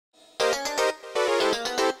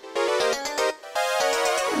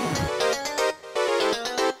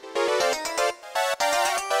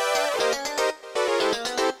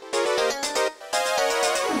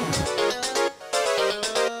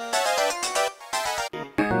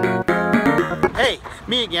Hey,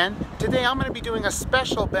 me again. Today I'm going to be doing a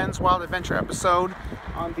special Ben's Wild Adventure episode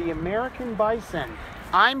on the American bison.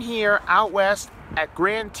 I'm here out west at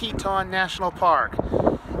Grand Teton National Park,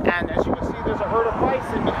 and as you can see there's a herd of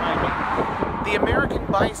bison behind me. The American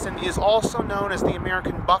bison is also known as the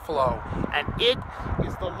American buffalo, and it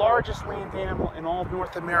is the largest land animal in all of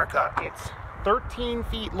North America. It's 13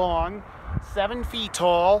 feet long, 7 feet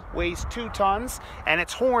tall, weighs 2 tons, and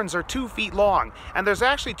its horns are 2 feet long. And there's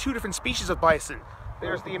actually 2 different species of bison.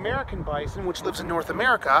 There's the American bison, which lives in North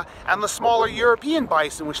America, and the smaller European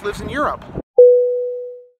bison, which lives in Europe.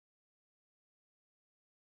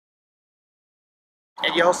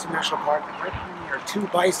 At Yellowstone National Park, right behind me are 2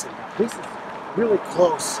 bison. Now, this is really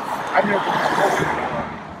close. I've never been this close before.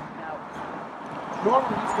 Now,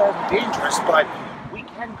 normally these guys are dangerous, but we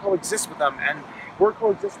can coexist with them, and we're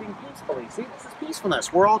coexisting peacefully. See, this is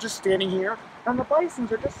peacefulness. We're all just standing here, and the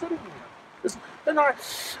bisons are just sitting here. They're not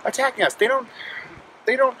attacking us. They don't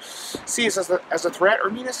see us as a threat or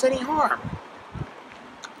mean us any harm.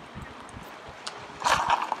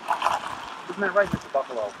 Isn't that right, Mr.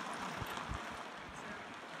 Buffalo?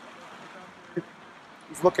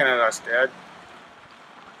 He's looking at us, Dad.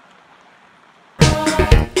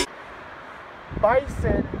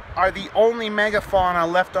 Bison are the only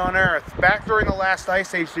megafauna left on Earth. Back during the last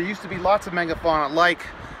ice age, there used to be lots of megafauna, like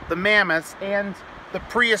the mammoths and the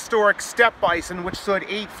prehistoric steppe bison, which stood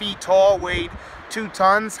 8 feet tall, weighed 2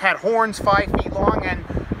 tons, had horns 5 feet long, and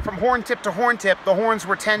from horn tip to horn tip, the horns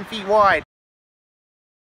were 10 feet wide.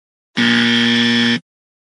 But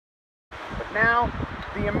now,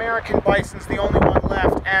 the American bison's the only one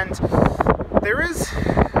left, and there is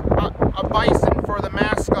a bison for the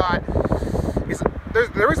mascot.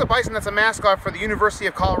 There is a bison that's a mascot for the University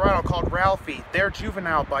of Colorado called Ralphie. They're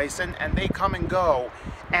juvenile bison, and they come and go.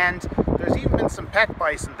 And there's even been some pet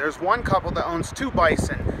bison. There's one couple that owns 2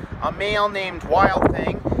 bison, a male named Wild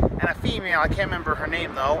Thing, and a female, I can't remember her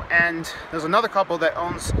name though. And there's another couple that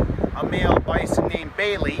owns a male bison named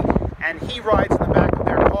Bailey, and he rides in the back of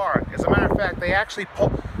their car. As a matter of fact, they actually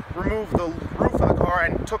removed the roof of the car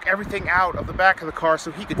and took everything out of the back of the car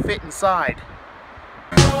so he could fit inside.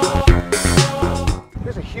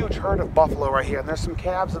 There's a huge herd of buffalo right here, and there's some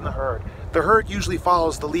calves in the herd. The herd usually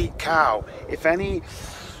follows the lead cow. If any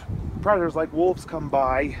predators like wolves come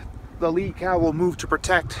by, the lead cow will move to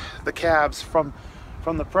protect the calves from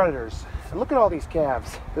the predators. And look at all these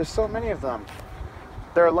calves. There's so many of them.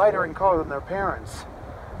 They're lighter in color than their parents.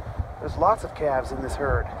 There's lots of calves in this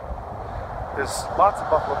herd. There's lots of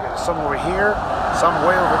buffalo here. There's some over here, some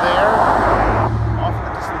way over there, off in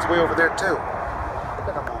the distance way over there too. Look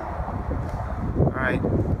at them all. Alright.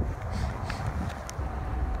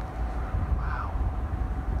 Wow.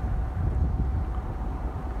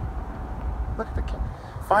 Look at the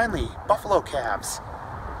calves. Finally, buffalo calves.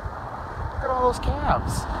 Look at all those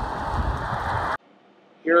calves.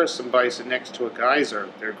 Here are some bison next to a geyser.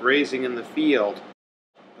 They're grazing in the field,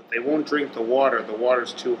 but they won't drink the water. The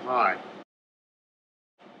water's too hot.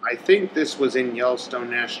 I think this was in Yellowstone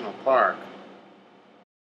National Park.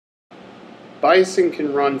 Bison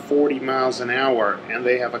can run 40 miles an hour, and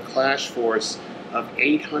they have a clash force of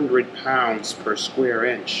 800 pounds per square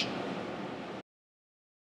inch.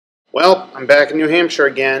 Well, I'm back in New Hampshire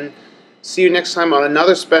again. See you next time on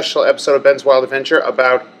another special episode of Ben's Wild Adventure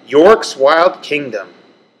about York's Wild Kingdom.